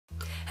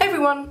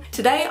everyone!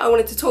 Today I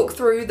wanted to talk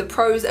through the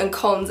pros and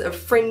cons of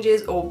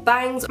fringes or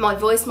bangs. My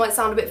voice might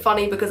sound a bit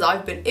funny because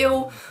I've been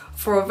ill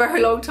for a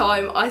very long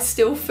time. I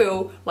still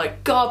feel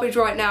like garbage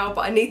right now,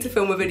 but I need to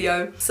film a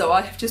video, so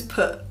I have just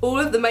put all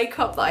of the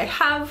makeup that I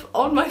have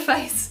on my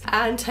face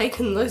and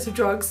taken loads of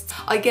drugs.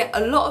 I get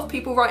a lot of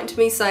people writing to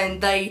me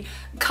saying they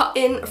cut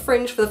in a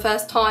fringe for the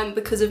first time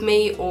because of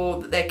me,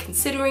 or that they're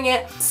considering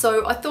it,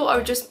 so I thought I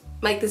would just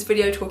make this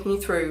video talking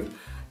you through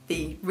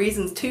the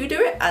reasons to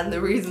do it and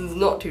the reasons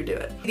not to do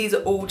it. These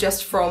are all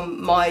just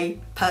from my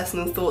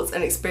personal thoughts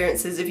and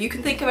experiences. If you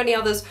can think of any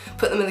others,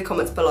 put them in the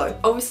comments below.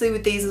 Obviously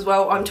with these as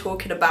well, I'm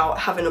talking about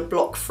having a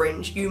block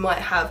fringe. You might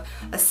have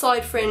a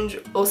side fringe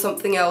or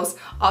something else.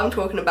 I'm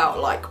talking about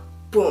like,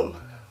 boom,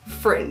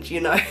 fringe, you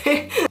know.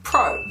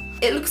 Pro,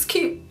 it looks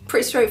cute.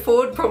 Pretty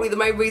straightforward, probably the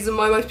main reason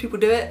why most people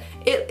do it.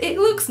 It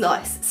looks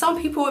nice.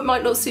 Some people it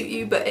might not suit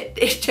you, but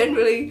it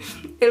generally,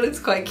 it looks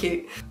quite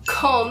cute.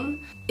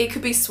 Con, it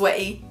could be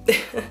sweaty.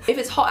 If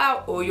it's hot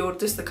out or you're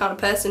just the kind of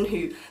person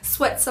who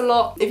sweats a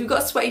lot, if you've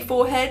got a sweaty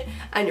forehead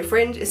and your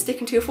fringe is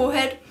sticking to your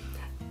forehead,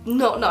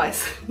 not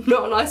nice.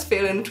 Not a nice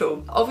feeling at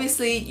all.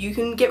 Obviously you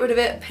can get rid of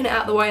it, pin it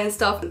out of the way and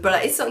stuff,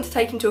 but it's something to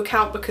take into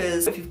account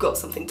because if you've got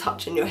something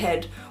touching your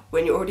head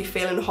when you're already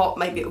feeling hot,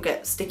 maybe it'll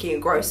get sticky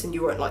and gross and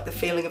you won't like the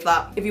feeling of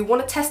that. If you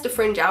want to test a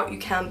fringe out, you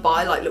can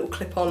buy like little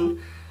clip-on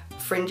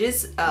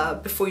fringes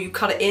before you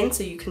cut it in,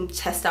 so you can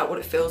test out what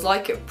it feels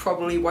like. It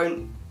probably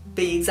won't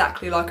be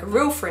exactly like a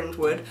real fringe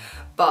would,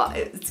 but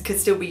it could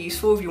still be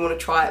useful if you want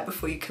to try it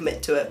before you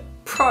commit to it.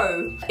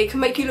 Pro, it can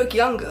make you look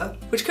younger,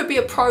 which could be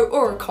a pro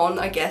or a con,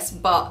 I guess,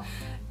 but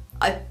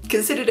I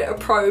considered it a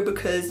pro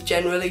because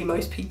generally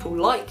most people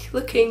like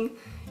looking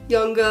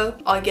younger.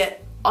 I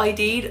get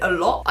ID'd a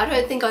lot. I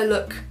don't think I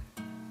look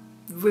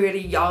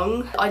really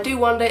young. I do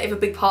wonder if a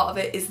big part of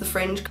it is the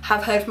fringe. I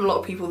have heard from a lot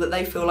of people that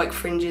they feel like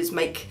fringes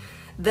make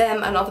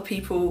them and other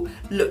people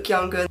look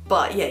younger,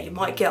 but yeah, you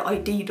might get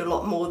ID'd a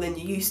lot more than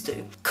you used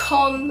to.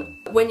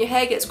 Con, when your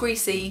hair gets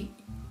greasy,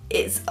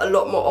 it's a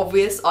lot more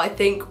obvious, I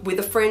think, with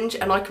a fringe,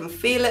 and I can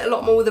feel it a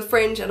lot more with a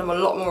fringe and I'm a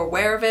lot more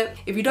aware of it.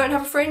 If you don't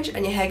have a fringe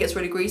and your hair gets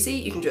really greasy,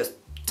 you can just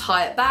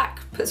tie it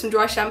back, put some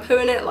dry shampoo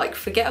in it, like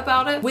forget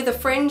about it. With a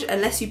fringe,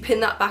 unless you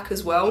pin that back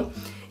as well,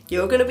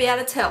 you're gonna be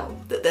able to tell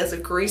that there's a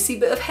greasy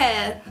bit of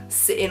hair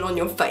sitting on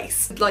your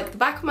face. Like the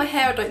back of my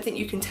hair, I don't think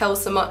you can tell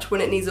so much when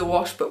it needs a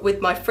wash, but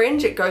with my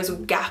fringe it goes all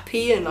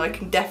gappy and I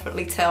can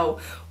definitely tell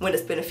when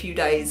it's been a few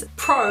days.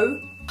 Pro,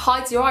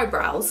 hides your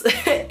eyebrows.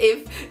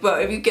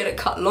 if you get it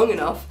cut long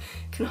enough,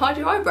 it can hide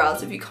your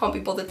eyebrows if you can't be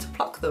bothered to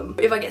pluck them.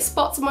 If I get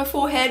spots on my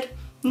forehead,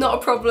 not a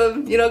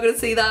problem, you're not gonna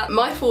see that.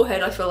 My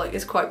forehead I feel like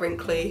is quite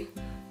wrinkly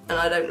and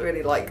I don't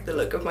really like the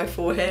look of my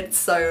forehead,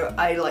 so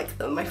I like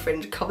that my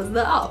fringe covers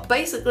that up.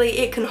 Basically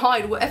it can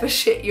hide whatever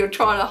shit you're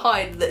trying to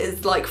hide that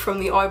is like from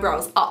the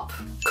eyebrows up.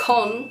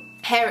 Con,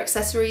 hair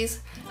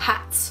accessories,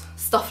 hats,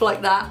 stuff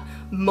like that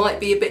might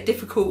be a bit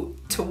difficult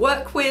to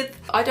work with.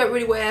 I don't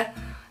really wear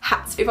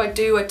hats. If I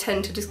do, I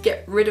tend to just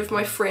get rid of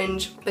my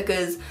fringe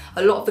because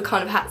a lot of the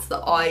kind of hats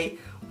that I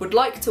would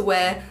like to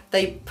wear,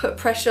 they put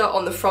pressure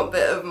on the front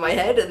bit of my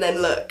head and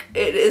then look,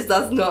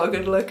 that's not a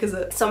good look, is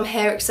it? Some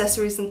hair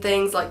accessories and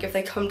things, like if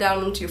they come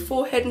down onto your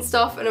forehead and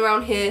stuff and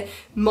around here,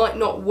 might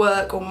not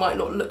work or might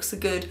not look so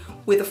good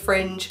with a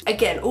fringe.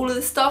 Again, all of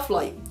this stuff,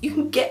 like you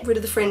can get rid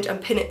of the fringe and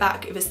pin it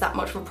back if it's that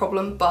much of a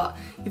problem, but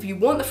if you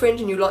want the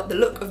fringe and you like the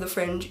look of the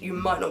fringe, you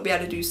might not be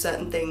able to do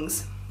certain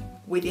things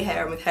with your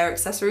hair and with hair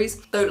accessories.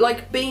 So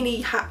like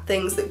beanie hat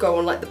things that go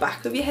on like the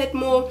back of your head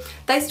more,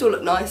 they still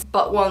look nice,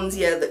 but ones,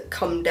 yeah, that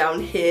come down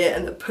here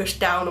and that push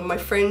down on my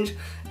fringe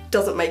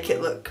doesn't make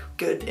it look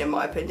good in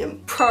my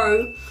opinion.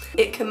 Pro,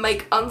 it can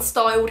make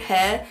unstyled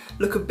hair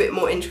look a bit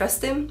more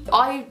interesting.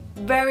 I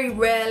very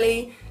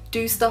rarely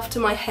do stuff to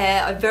my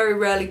hair. I very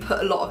rarely put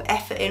a lot of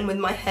effort in with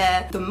my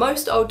hair. The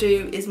most I'll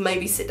do is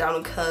maybe sit down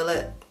and curl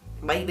it,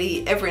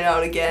 maybe every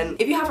now and again.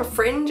 If you have a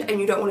fringe and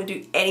you don't want to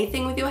do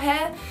anything with your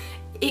hair,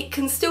 it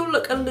can still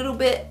look a little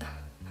bit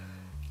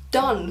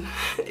done,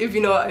 if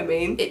you know what I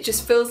mean. It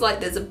just feels like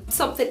there's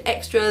something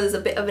extra, there's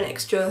a bit of an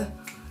extra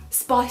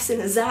spice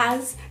and a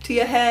zazz to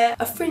your hair.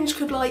 A fringe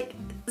could like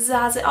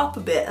zazz it up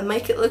a bit and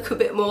make it look a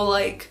bit more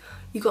like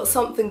you got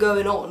something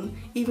going on,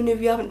 even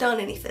if you haven't done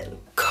anything.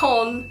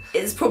 Con,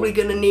 is probably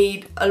gonna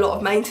need a lot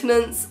of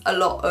maintenance, a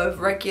lot of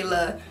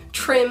regular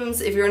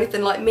trims. If you're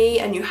anything like me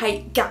and you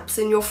hate gaps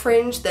in your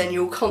fringe, then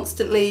you'll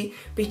constantly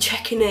be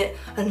checking it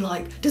and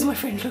like, does my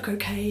fringe look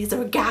okay? Is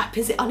there a gap?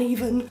 Is it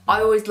uneven?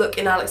 I always look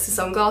in Alex's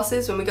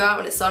sunglasses when we go out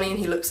and it's sunny and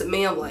he looks at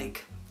me, I'm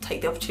like,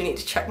 take the opportunity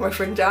to check my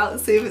fringe out and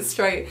see if it's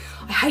straight.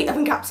 I hate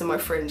having gaps in my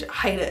fringe, I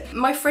hate it.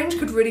 My fringe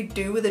could really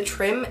do with a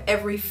trim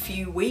every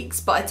few weeks,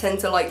 but I tend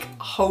to like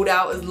hold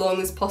out as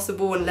long as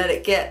possible and let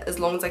it get as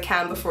long as I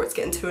can before it's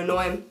getting too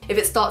annoying. If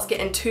it starts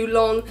getting too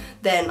long,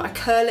 then I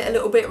curl it a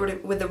little bit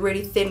with a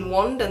really thin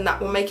wand and that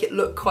will make it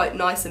look quite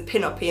nice and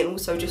pin-uppy and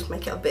also just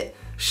make it a bit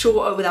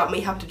shorter without me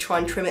having to try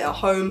and trim it at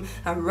home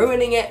and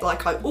ruining it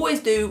like I always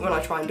do when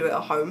I try and do it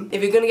at home.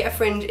 If you're gonna get a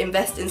fringe,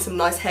 invest in some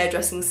nice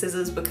hairdressing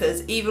scissors,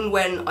 because even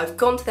when I've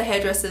gone to the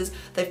hairdressers,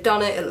 they've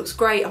done it, it looks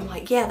great, I'm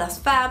like, yeah, that's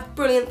fab,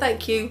 brilliant,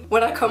 thank you.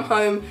 When I come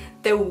home,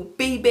 there will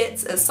be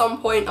bits at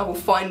some point, I will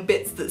find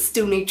bits that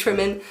still need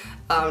trimming,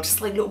 just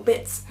like little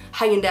bits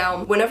hanging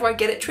down. Whenever I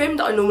get it trimmed,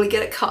 I normally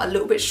get it cut a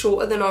little bit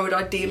shorter than I would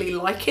ideally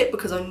like it,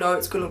 because I know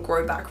it's gonna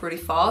grow back really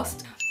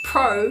fast.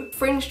 Pro,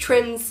 fringe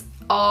trims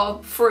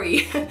are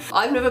free.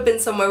 I've never been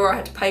somewhere where I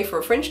had to pay for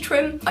a fringe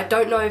trim. I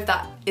don't know if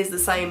that is the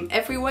same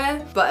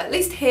everywhere, but at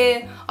least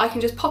here I can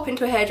just pop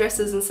into a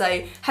hairdresser's and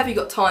say, have you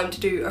got time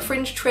to do a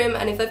fringe trim?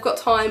 And if they've got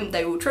time,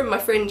 they will trim my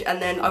fringe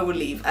and then I will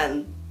leave,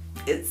 and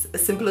it's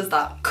as simple as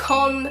that.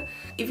 Con,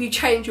 if you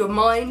change your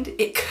mind,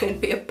 it can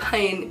be a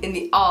pain in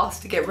the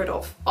arse to get rid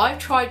of. I've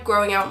tried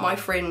growing out my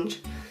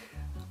fringe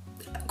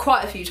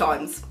quite a few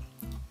times,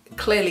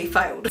 clearly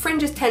failed.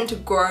 Fringes tend to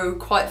grow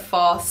quite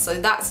fast,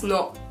 so that's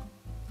not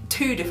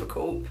too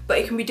difficult, but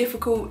it can be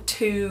difficult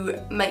to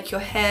make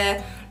your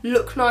hair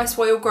look nice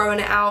while you're growing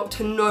it out,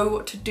 to know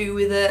what to do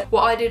with it.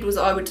 What I did was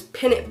I would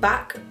pin it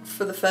back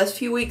for the first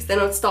few weeks, then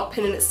I'd start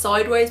pinning it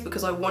sideways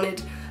because I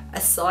wanted a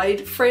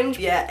side fringe.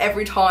 Yeah,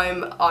 every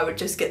time I would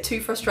just get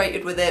too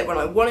frustrated with it when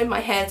I wanted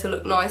my hair to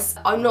look nice.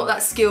 I'm not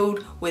that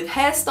skilled with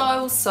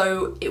hairstyles,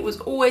 so it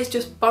was always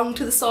just bunged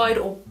to the side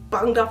or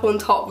bunged up on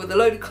top with a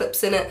load of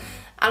clips in it,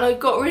 and I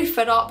got really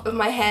fed up of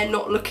my hair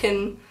not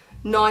looking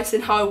nice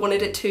and how I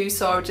wanted it to,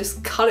 so I would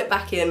just cut it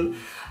back in.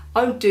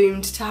 I'm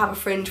doomed to have a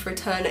fringe for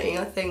eternity,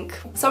 I think.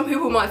 Some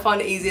people might find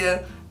it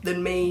easier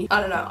than me. I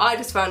don't know, I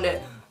just found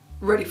it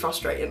really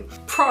frustrating.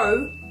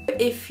 Pro,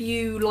 if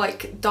you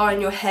like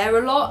dyeing your hair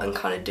a lot and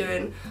kind of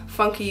doing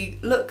funky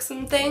looks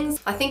and things,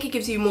 I think it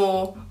gives you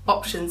more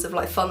options of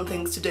like fun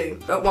things to do.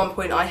 At one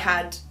point I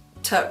had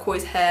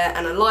turquoise hair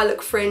and a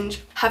lilac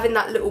fringe. Having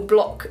that little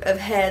block of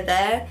hair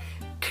there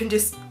can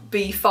just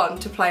be fun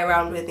to play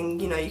around with,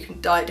 and you know, you can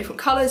dye it different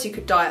colours, you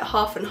could dye it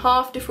half and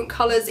half different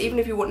colours. Even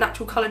if you want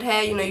natural coloured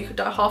hair, you know, you could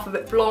dye half of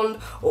it blonde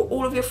or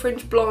all of your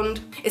fringe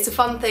blonde. It's a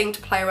fun thing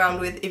to play around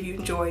with if you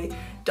enjoy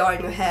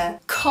dyeing your hair.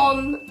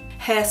 Con,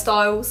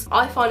 hairstyles.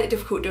 I find it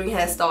difficult doing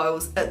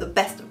hairstyles at the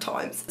best of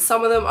times.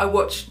 Some of them I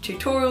watch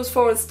tutorials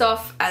for and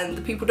stuff, and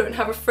the people don't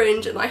have a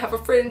fringe and I have a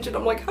fringe, and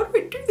I'm like, how do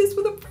I do this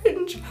with a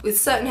fringe? With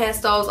certain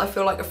hairstyles I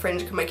feel like a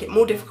fringe can make it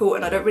more difficult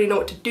and I don't really know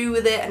what to do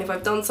with it, and if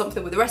I've done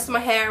something with the rest of my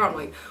hair, I'm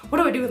like, what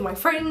do I do with my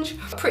fringe?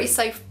 A pretty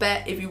safe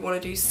bet if you want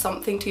to do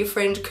something to your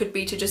fringe could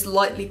be to just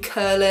lightly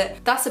curl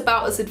it. That's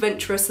about as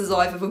adventurous as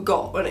I've ever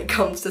got when it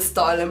comes to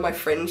styling my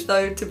fringe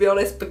though, to be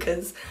honest,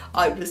 because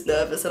I'm just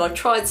nervous, and I've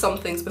tried some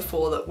things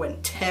before that went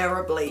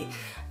terribly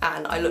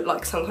and I look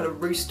like some kind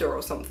of rooster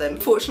or something.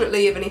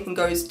 Fortunately, if anything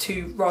goes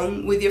too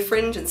wrong with your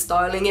fringe and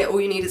styling it,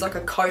 all you need is like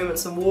a comb and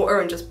some water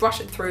and just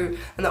brush it through,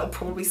 and that will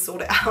probably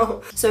sort it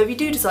out. So if you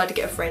do decide to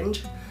get a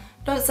fringe,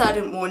 don't say I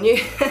didn't warn you.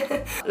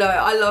 No,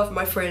 I love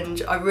my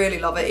fringe, I really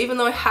love it. Even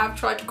though I have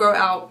tried to grow it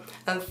out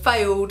and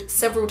failed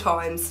several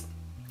times,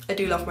 I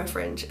do love my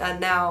fringe, and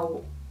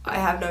now I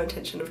have no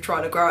intention of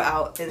trying to grow it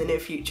out in the near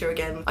future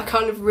again. I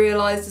kind of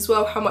realised as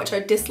well how much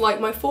I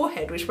dislike my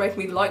forehead, which made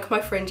me like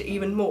my fringe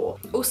even more.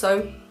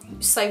 Also,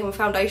 save on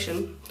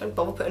foundation. Don't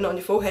bother putting it on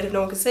your forehead if no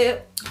one can see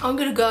it. I'm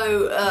gonna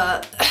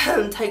go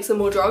take some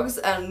more drugs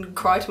and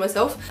cry to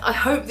myself. I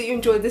hope that you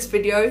enjoyed this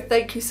video.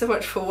 Thank you so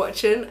much for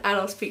watching, and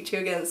I'll speak to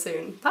you again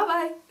soon. Bye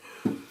bye!